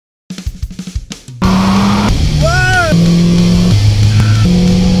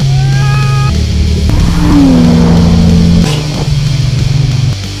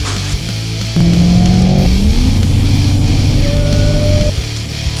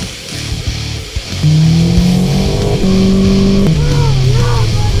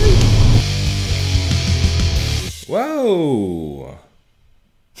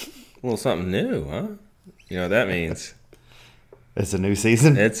something new, huh? You know what that means? It's a new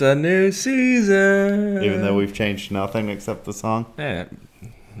season? It's a new season. Even though we've changed nothing except the song? Yeah,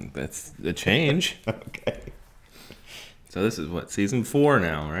 that's a change. Okay. So this is what, season 4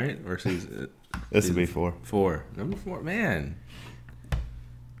 now, right? Or season... This will be 4. 4. Number 4. Man.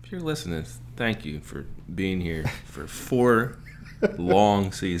 If you're listening, thank you for being here for 4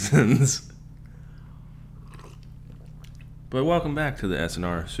 long seasons. But welcome back to the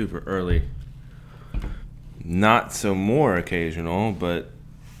S&R Super Early. Not so more occasional, but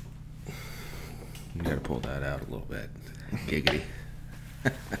you gotta pull that out a little bit. Giggity.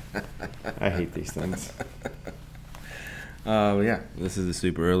 I hate these things. Yeah, this is the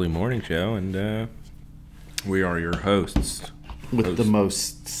Super Early Morning Show, and we are your hosts. With the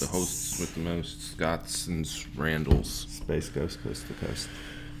most. The hosts with the most, Scotts and Randalls. Space Coast to Coast.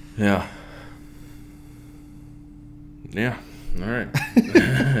 Yeah. Yeah, all right.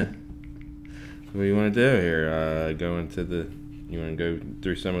 What do you want to do here? You want to go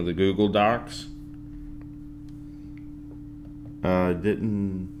through some of the Google Docs?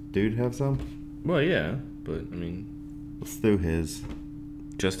 Didn't Dude have some? Well, yeah, but, I mean... Let's do his.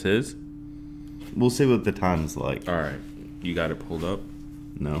 Just his? We'll see what the time's like. All right. You got it pulled up?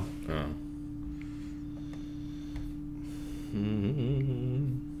 No. Oh.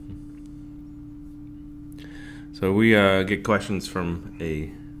 So we get questions from a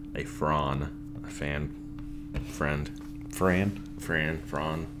Franz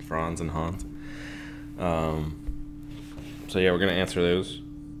and Hans. So yeah, we're gonna answer those,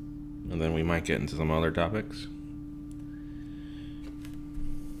 and then we might get into some other topics.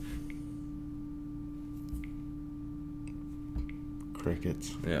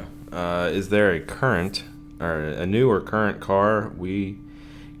 Crickets. Yeah. Is there a new or current car we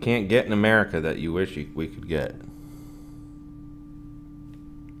can't get in America that you wish we could get?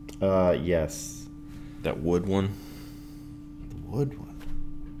 Yes. That wood one? The wood one?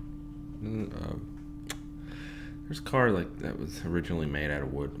 There's a car like that was originally made out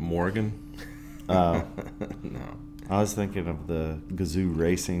of wood. Morgan? No. I was thinking of the Gazoo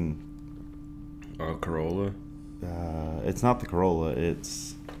Racing. Corolla? It's not the Corolla,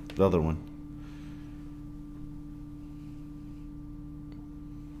 it's the other one.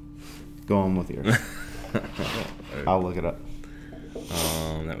 Go on with yours. I'll look it up.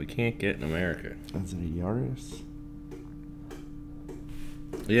 That we can't get in America. Is it a Yaris?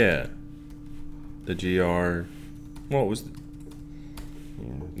 Yeah. The GR. What was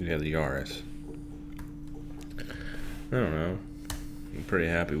Yeah, the Yaris. I don't know. I'm pretty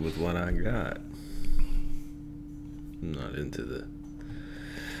happy with what I got. I'm not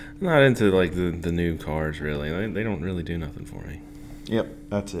into like the new cars really. They don't really do nothing for me. Yep,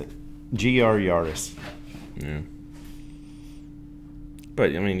 that's it. GR Yaris. Yeah.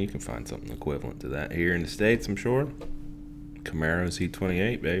 But I mean, you can find something equivalent to that here in the States, I'm sure. Camaro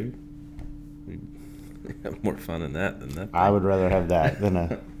Z28, baby. We have more fun in that than that. I would rather have that than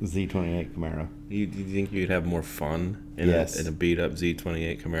a Z28 Camaro. You think you'd have more fun in a beat up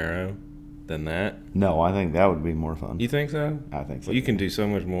Z28 Camaro than that? No, I think that would be more fun. You think so? I think so. Well, you can do so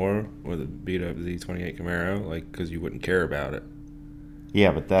much more with a beat up Z28 Camaro, like, because you wouldn't care about it.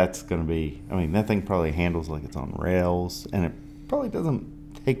 Yeah, but that's going to be... I mean, that thing probably handles like it's on rails, and it probably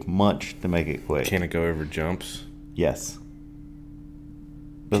doesn't take much to make it quick. Can it go over jumps? Yes.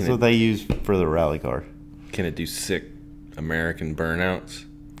 That's what they use for the rally car. Can it do sick American burnouts?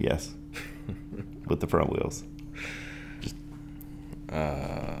 Yes. With the front wheels.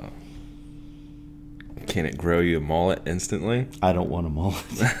 Can it grow you a mullet instantly? I don't want a mullet.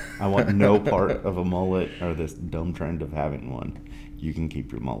 I want no part of a mullet or this dumb trend of having one. You can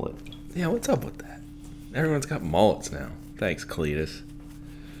keep your mullet. Yeah, what's up with that? Everyone's got mullets now. Thanks, Cletus.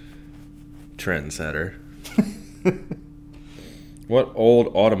 Trendsetter. What old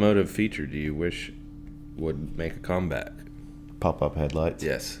automotive feature do you wish would make a comeback? Pop-up headlights.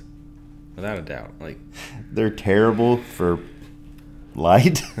 Yes. Without a doubt. Like, they're terrible for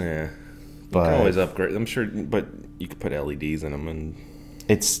light. Yeah. But you can always upgrade. I'm sure, but you could put LEDs in them, and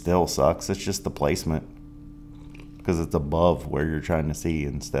it still sucks. It's just the placement, because it's above where you're trying to see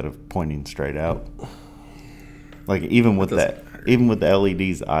instead of pointing straight out. Like even with the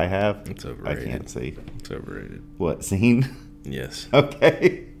LEDs I have, it's overrated. I can't see. It's overrated. What, seen? Yes.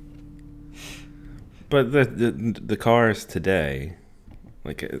 Okay. But the cars today,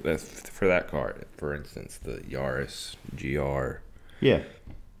 like for that car, for instance, the Yaris GR. Yeah.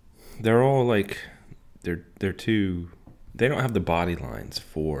 They're all like, they don't have the body lines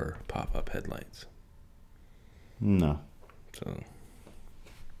for pop-up headlights. No. So,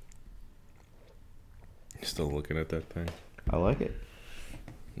 you're still looking at that thing? I like it.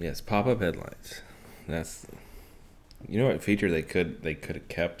 Yes, pop-up headlights. That's, you know what feature they could have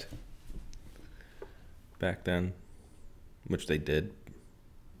kept back then, which they did.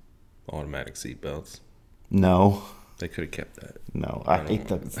 Automatic seat belts. No. They could have kept that. No, I hate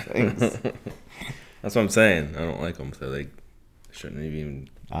those things. That's what I'm saying. I don't like them, so they shouldn't have even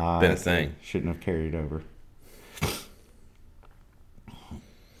been a thing. Shouldn't have carried over.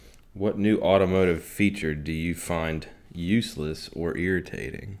 What new automotive feature do you find useless or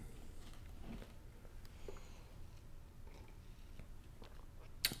irritating?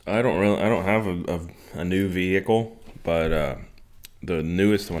 I don't have a new vehicle, but the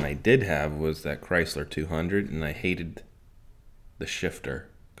newest one I did have was that Chrysler 200, and I hated the shifter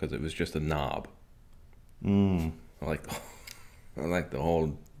because it was just a knob. I like to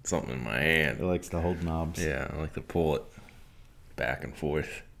hold something in my hand. It likes to hold knobs. Yeah, I like to pull it back and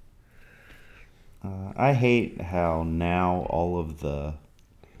forth. I hate how now all of the...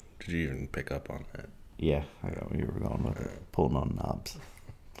 Did you even pick up on that? Yeah, I got where you were going with it. Pulling on knobs.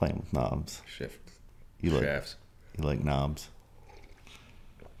 Playing with knobs. Shafts. You like knobs.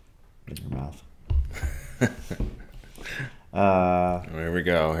 In your mouth. There we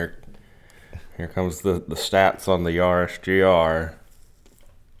go. Here comes the stats on the Yaris GR.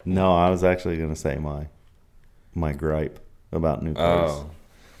 No, I was actually going to say my gripe about new cars. Oh.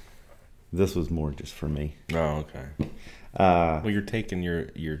 This was more just for me. Oh, okay. Well, you're taking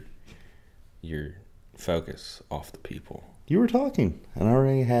your focus off the people. You were talking, and I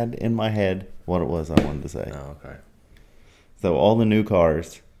already had in my head what it was I wanted to say. Oh, okay. So all the new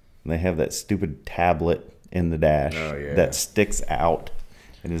cars, they have that stupid tablet in the dash that sticks out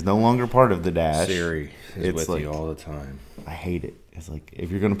and is no longer part of the dash. Siri is with you all the time. I hate it. It's like,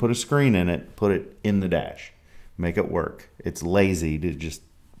 if you're going to put a screen in it, put it in the dash. Make it work. It's lazy to just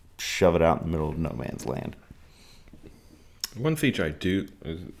shove it out in the middle of no man's land. One feature I do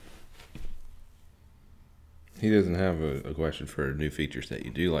is, he doesn't have a question for new features that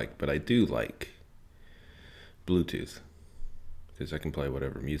you do like, but I do like Bluetooth because I can play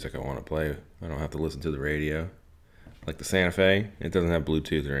whatever music I want to play. I don't have to listen to the radio. Like the Santa Fe, it doesn't have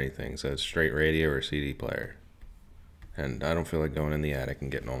Bluetooth or anything, so it's straight radio or CD player. And I don't feel like going in the attic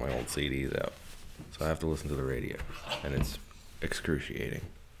and getting all my old CDs out. So I have to listen to the radio, and it's excruciating.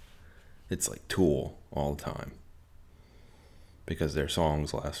 It's like Tool all the time because their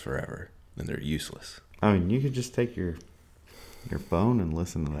songs last forever and they're useless. I mean, you could just take your phone and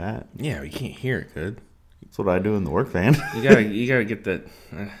listen to that. Yeah, but you can't hear it good. That's what I do in the work van. You gotta get that.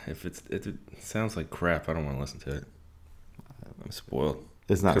 If it sounds like crap, I don't want to listen to it. I'm spoiled.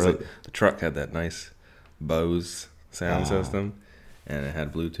 It's not really. The truck had that nice Bose sound system, and it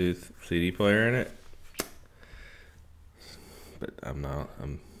had Bluetooth CD player in it. But I'm not.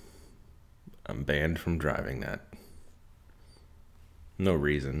 I'm banned from driving that. No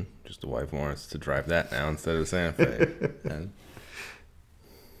reason. Just the wife wants to drive that now instead of Santa Fe. And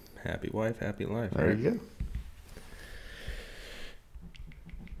happy wife, happy life. There right? you go.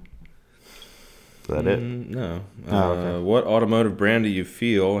 Is that it? No. Okay. What automotive brand do you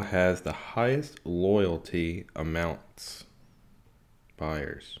feel has the highest loyalty amounts?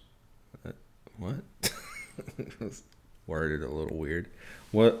 Buyers. What? It was worded a little weird.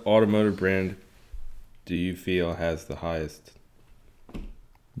 What automotive brand do you feel has the highest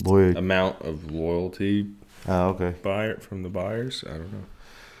amount of loyalty? Oh, okay. From the buyers? I don't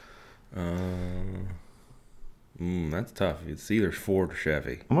know. That's tough. It's either Ford or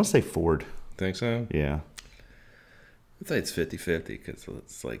Chevy. I'm going to say Ford. Think so? Yeah. I'd say it's 50-50 because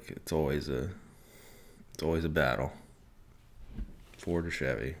it's always a battle. Ford or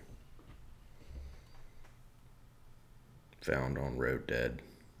Chevy. Found on road dead.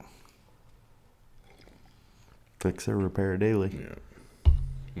 Fix or repair daily. Yeah.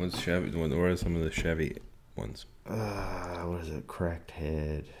 What's Chevy? What are some of the Chevy ones? What is it? Cracked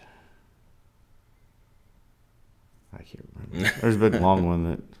head. I can't remember. There's a big long one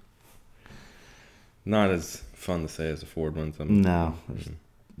that. Not as fun to say as the Ford ones. No,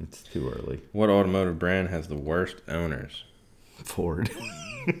 it's too early. What automotive brand has the worst owners? Ford.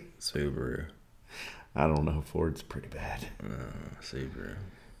 Subaru. I don't know. Ford's pretty bad. Subaru.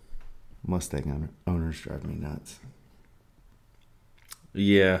 Mustang owners drive me nuts.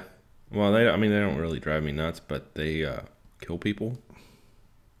 Yeah. Well, they don't really drive me nuts, but they kill people.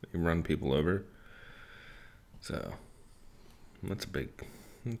 They run people over. So that's a big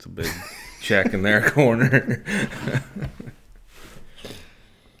check in their corner.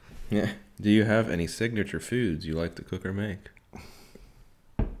 Yeah. Do you have any signature foods you like to cook or make?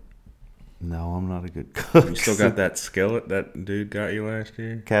 No, I'm not a good cook. You still got that skillet that dude got you last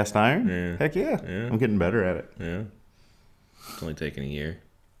year? Cast iron? Yeah. Heck yeah. I'm getting better at it. Yeah. It's only taken a year.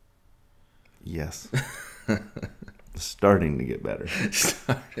 Yes. Starting to get better.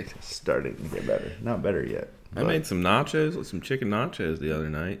 Starting to get better. Not better yet. I made some nachos, some chicken nachos the other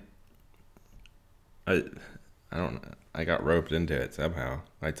night. I don't know. I got roped into it somehow.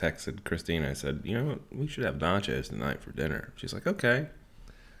 I texted Christina. I said, you know what? We should have nachos tonight for dinner. She's like, okay.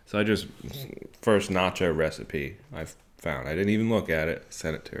 So I just, first nacho recipe I found. I didn't even look at it. I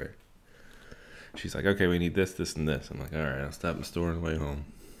sent it to her. She's like, okay, we need this, this, and this. I'm like, all right, I'll stop at the store on the way home.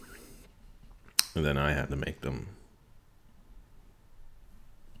 And then I had to make them.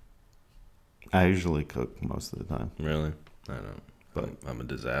 I usually cook most of the time. Really? I don't. But I'm a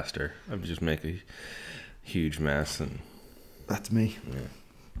disaster. I just make a huge mess. And that's me.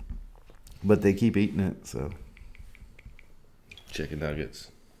 Yeah. But they keep eating it, so. Chicken nuggets.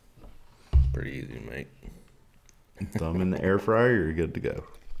 Pretty easy to make. Throw them in the air fryer, you're good to go.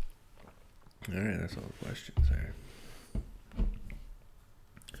 All right, that's all the questions there.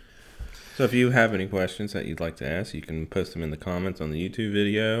 So if you have any questions that you'd like to ask, you can post them in the comments on the YouTube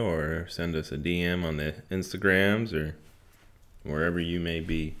video or send us a DM on the Instagrams or wherever you may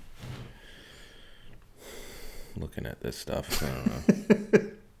be looking at this stuff. I don't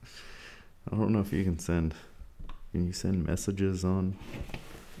know. I don't know if you can send. Can you send messages on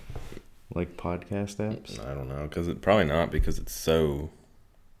like podcast apps? I don't know, probably not because it's so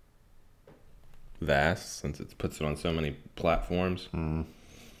vast since it puts it on so many platforms.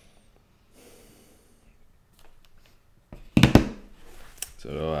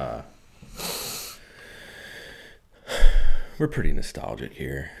 So we're pretty nostalgic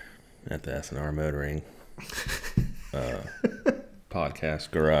here at the S&R Motoring podcast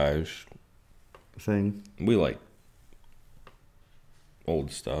garage thing. We like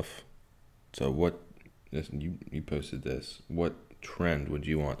old stuff. So what you posted this. What trend would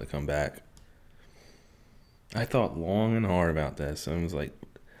you want to come back? I thought long and hard about this. I was like,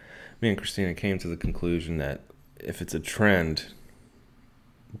 me and Christina came to the conclusion that if it's a trend,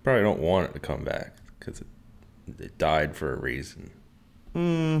 we probably don't want it to come back because it died for a reason.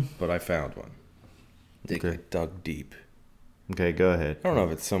 But I found one. I dug deep. Okay, go ahead. I don't know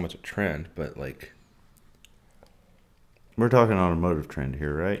if it's so much a trend, but like... We're talking automotive trend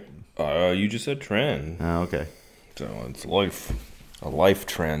here, right? You just said trend. Oh, okay. So it's a life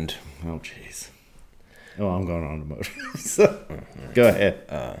trend. Oh, jeez. Oh, I'm going automotive. So, go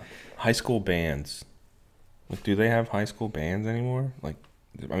ahead. High school bands. Like, do they have high school bands anymore? Like,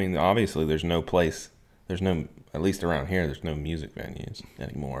 I mean, obviously there's no place, at least around here, there's no music venues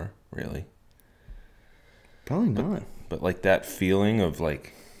anymore, really. Probably not. But like that feeling of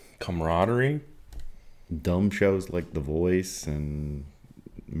like camaraderie. Dumb shows like The Voice and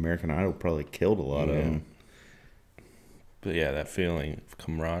American Idol probably killed a lot of them. But yeah, that feeling of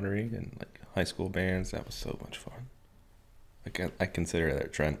camaraderie and like high school bands, that was so much fun. I consider that a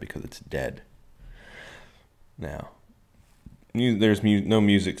trend because it's dead now. There's no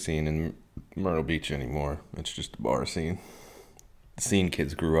music scene in Myrtle Beach anymore. It's just a bar scene. The scene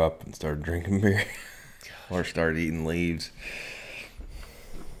kids grew up and started drinking beer or started eating leaves.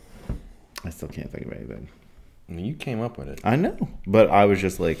 I still can't think of anything. I mean, you came up with it. I know, but I was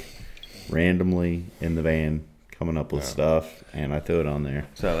just like randomly in the van coming up with stuff, and I threw it on there.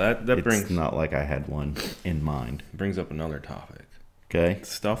 So that brings... It's not like I had one in mind. Brings up another topic. Okay.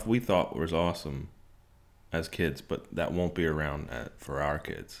 Stuff we thought was awesome as kids, but that won't be around for our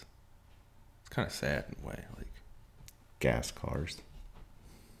kids. It's kind of sad in a way. Like gas cars.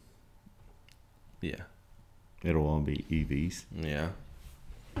 Yeah. It'll all be EVs. Yeah.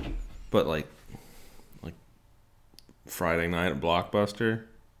 But like Friday night at Blockbuster,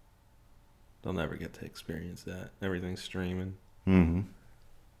 they'll never get to experience that. Everything's streaming. Mm-hmm.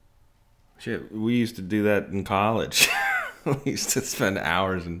 Shit, we used to do that in college. We used to spend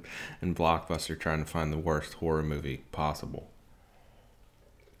hours in Blockbuster trying to find the worst horror movie possible.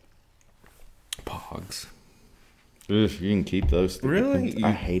 Pogs. Ugh, you can keep those. Really?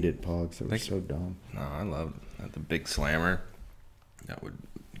 I hated Pogs. They were so dumb. No, I loved the big slammer.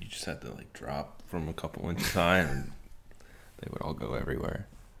 You just had to like drop from a couple inches high and they would all go everywhere.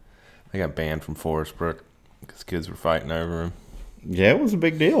 They got banned from Forest Brook because kids were fighting over them. Yeah, it was a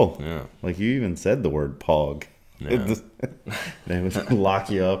big deal. Yeah. Like you even said the word Pog. Yeah. They would lock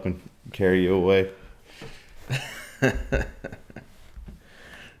you up and carry you away.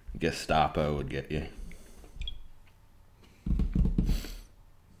 Gestapo would get you.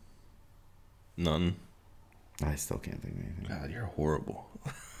 None. I still can't think of anything. God, you're horrible.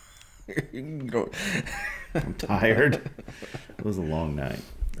 I'm tired. It was a long night.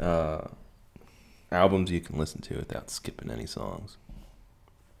 Albums you can listen to without skipping any songs.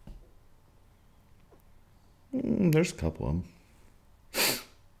 There's a couple of them.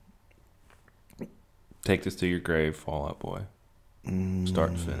 Take This to Your Grave, Fall Out Boy.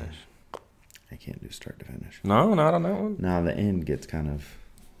 Start to finish. I can't do start to finish. No, not on that one. No, the end gets kind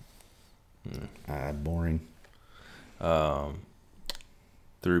of boring.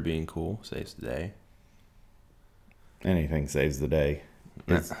 Through Being Cool, Saves the Day. Anything saves the day.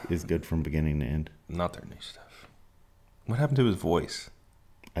 Is good from beginning to end. Not their new stuff. What happened to his voice?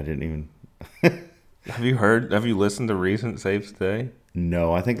 I didn't even... Have you listened to recent Saves the Day?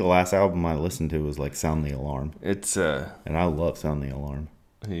 No, I think the last album I listened to was like Sound the Alarm. It's and I love Sound the Alarm.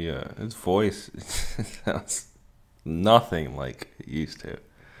 His voice sounds nothing like it used to.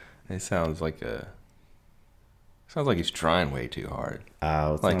 It sounds like he's trying way too hard.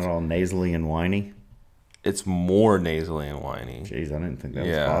 It's not all nasally and whiny. It's more nasally and whiny. Jeez, I didn't think that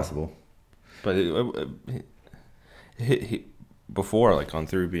was possible. But he before, like on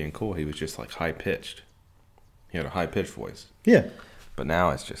Through Being Cool, he was just like high pitched. He had a high pitched voice. Yeah. But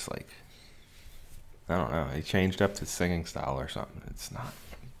now it's just like, I don't know. He changed up his singing style or something. It's not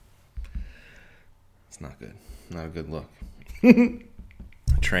good. Not a good look.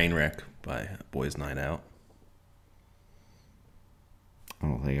 Trainwreck by Boys Night Out. I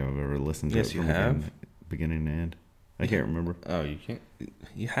don't think I've ever listened to it. Yes, you have. Beginning to end. I can't remember. Oh, you can't.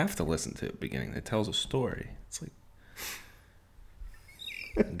 You have to listen to it beginning. It tells a story. It's like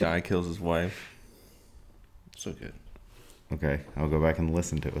a guy kills his wife. So good. Okay, I'll go back and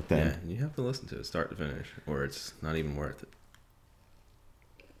listen to it then. Yeah, you have to listen to it start to finish, or it's not even worth it.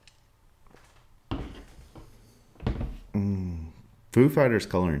 Foo Fighters'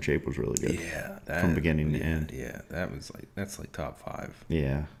 Color and Shape was really good. Yeah, from beginning to end. Yeah, that's like top 5.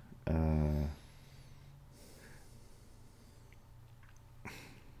 Yeah.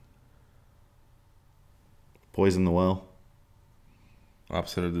 Poison the Well.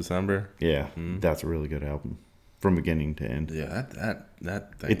 Opposite of December. Yeah, that's a really good album from beginning to end. Yeah,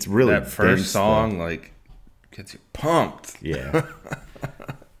 that thing. It's really that first song though. like gets you pumped. Yeah.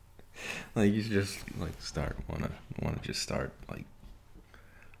 Like you just like wanna just start like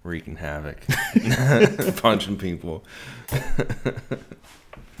wreaking havoc, punching people.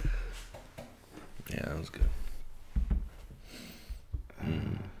 Yeah, that was good.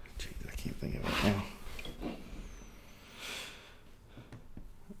 Jeez, I can't think of it now.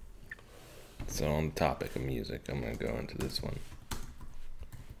 So on the topic of music, I'm going to go into this one.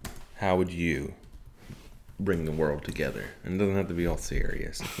 How would you bring the world together? And it doesn't have to be all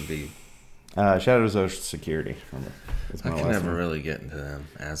serious. It can be... Shadows of Security. I can never really get into them.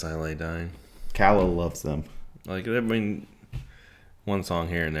 As I Lay Dying. Calla loves them. Like, I mean, one song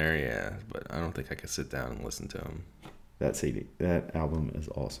here and there, yeah. But I don't think I could sit down and listen to them. That album is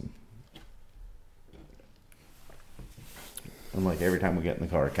awesome. I'm like, every time we get in the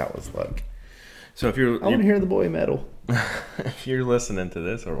car, Calla's like... So if I want to hear the boy metal. If you're listening to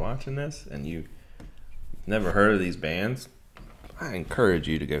this or watching this and you've never heard of these bands, I encourage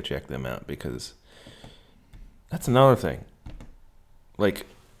you to go check them out, because that's another thing. Like,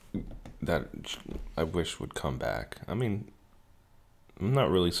 that I wish would come back. I mean, I'm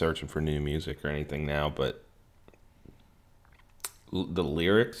not really searching for new music or anything now, but the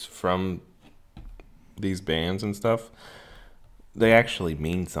lyrics from these bands and stuff, they actually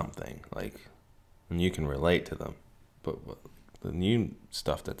mean something. Like, and you can relate to them. But the new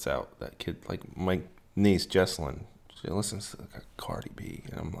stuff that's out, that kid, like my niece Jesselyn, she listens to Cardi B,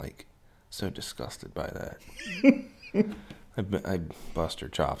 and I'm like so disgusted by that. I bust her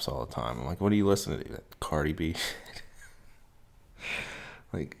chops all the time. I'm like, what are you listening to? That Cardi B shit.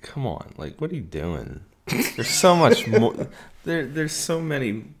 Like, come on. Like, what are you doing? There's so much more. There's so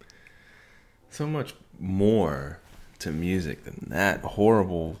much more to music than that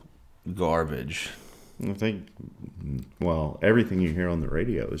horrible garbage. I think, well, everything you hear on the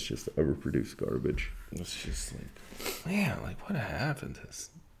radio is just overproduced garbage. It's just like, man, like, what happened to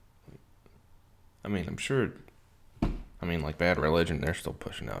this? I mean, I'm sure. I mean, like Bad Religion, they're still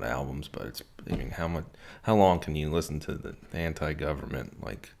pushing out albums, but it's. I mean, how long can you listen to the anti-government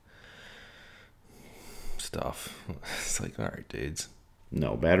like stuff? It's like, all right, dudes.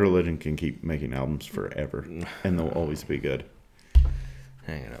 No, Bad Religion can keep making albums forever, and they'll always be good.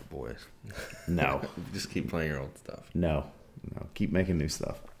 Hang it up, boys. No. Just keep playing your old stuff. No. Keep making new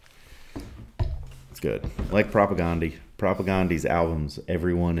stuff. It's good. Like Propagandy. Propagandy's albums,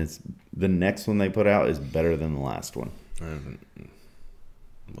 the next one they put out is better than the last one. I haven't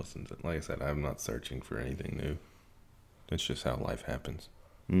listened to it. Like I said, I'm not searching for anything new. It's just how life happens.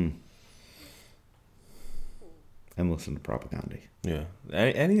 And listen to Propagandy. Yeah.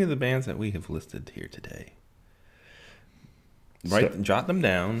 Any of the bands that we have listed here today. Jot them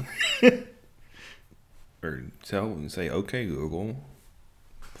down. Or say, okay, Google,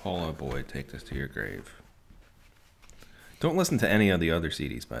 Fall Out Boy, Take This to Your Grave. Don't listen to any of the other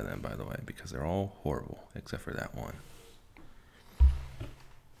CDs by them, by the way, because they're all horrible, except for that one.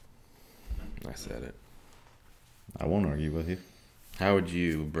 I said it. I won't argue with you. How would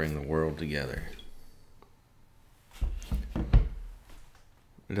you bring the world together?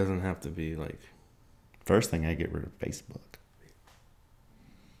 It doesn't have to be like... First thing, I get rid of Facebook.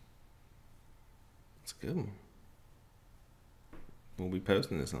 It's a good one. We'll be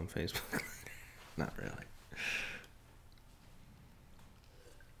posting this on Facebook. Not really.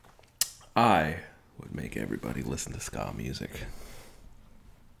 I would make everybody listen to ska music.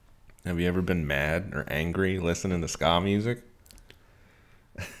 Have you ever been mad or angry listening to ska music?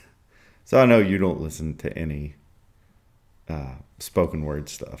 So I know you don't listen to any spoken word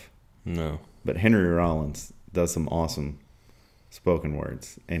stuff. No. But Henry Rollins does some awesome spoken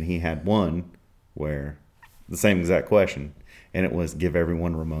words. And he had one where the same exact question. And it was give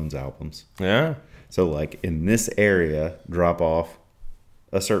everyone Ramones albums. Yeah. So like in this area, drop off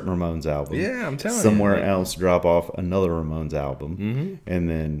a certain Ramones album. Yeah, I'm telling you. Somewhere else, drop off another Ramones album. Mm-hmm. And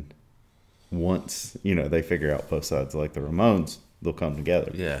then once, they figure out both sides like the Ramones, they'll come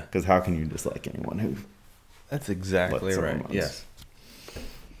together. Yeah. Because how can you dislike anyone who... That's exactly right. Ramones? Yes.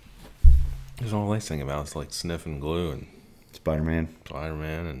 Because all they sing about is like sniffing glue and Spider-Man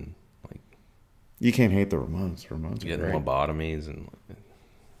and like... You can't hate the Ramones. Ramones are Getting great. lobotomies and...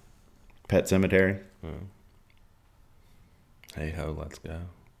 Pet Cemetery. Hey ho, let's go.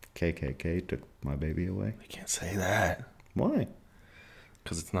 KKK took my baby away. I can't say that. Why?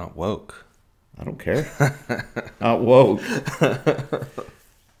 Because it's not woke. I don't care. Not woke.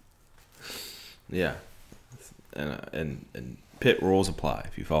 Yeah. And pit rules apply.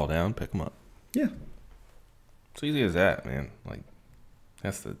 If you fall down, pick them up. Yeah. It's easy as that, man. Like,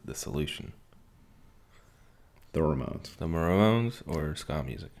 that's the solution. The Ramones. The Ramones or ska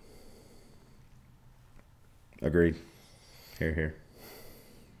music. Agreed. Here, here.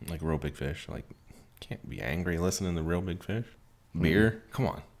 Like Real Big Fish. Like, can't be angry listening to Real Big Fish. Beer. Come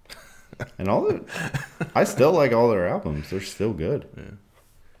on. And I still like all their albums. They're still good. Yeah.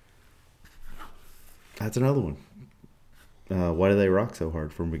 That's another one. Why Do They Rock So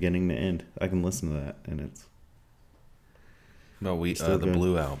Hard from beginning to end? I can listen to that, and it's... No, the good.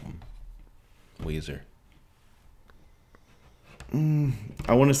 Blue album. Weezer.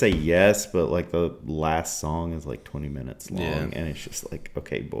 I want to say yes, but like the last song is like 20 minutes long, Yeah. and it's just like,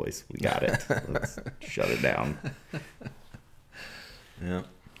 okay, boys, we got it. Let's shut it down. Yeah.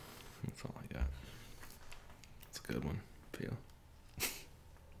 That's all I got. It's a good one. Feel.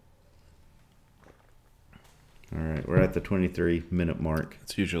 All right, we're at the 23-minute mark.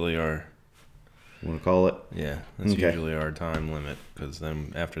 It's usually our... Want to call it? Yeah, that's Okay. usually our time limit, because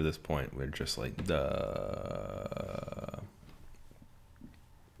then after this point, we're just like, duh.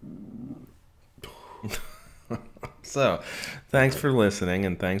 So, thanks for listening,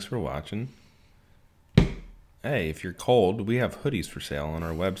 and thanks for watching. Hey, if you're cold, we have hoodies for sale on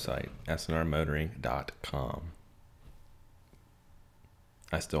our website, sandrmotoring.com.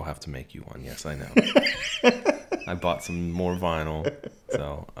 I still have to make you one. Yes, I know. I bought some more vinyl,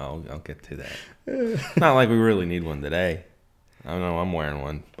 so I'll get to that. Not like we really need one today. I know I'm wearing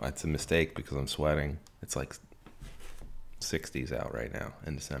one. It's a mistake because I'm sweating. It's like 60s out right now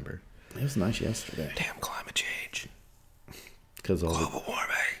in December. It was nice yesterday. Damn climate change. Global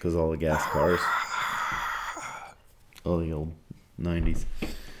warming. Because all the gas cars. All the old 90s.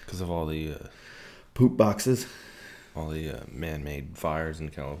 Because of all the Poop boxes. all the man-made fires in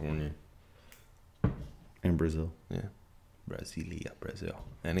California. And Brazil. Yeah. Brazil.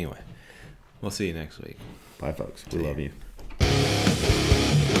 Anyway, we'll see you next week. Bye, folks. We See love ya. you.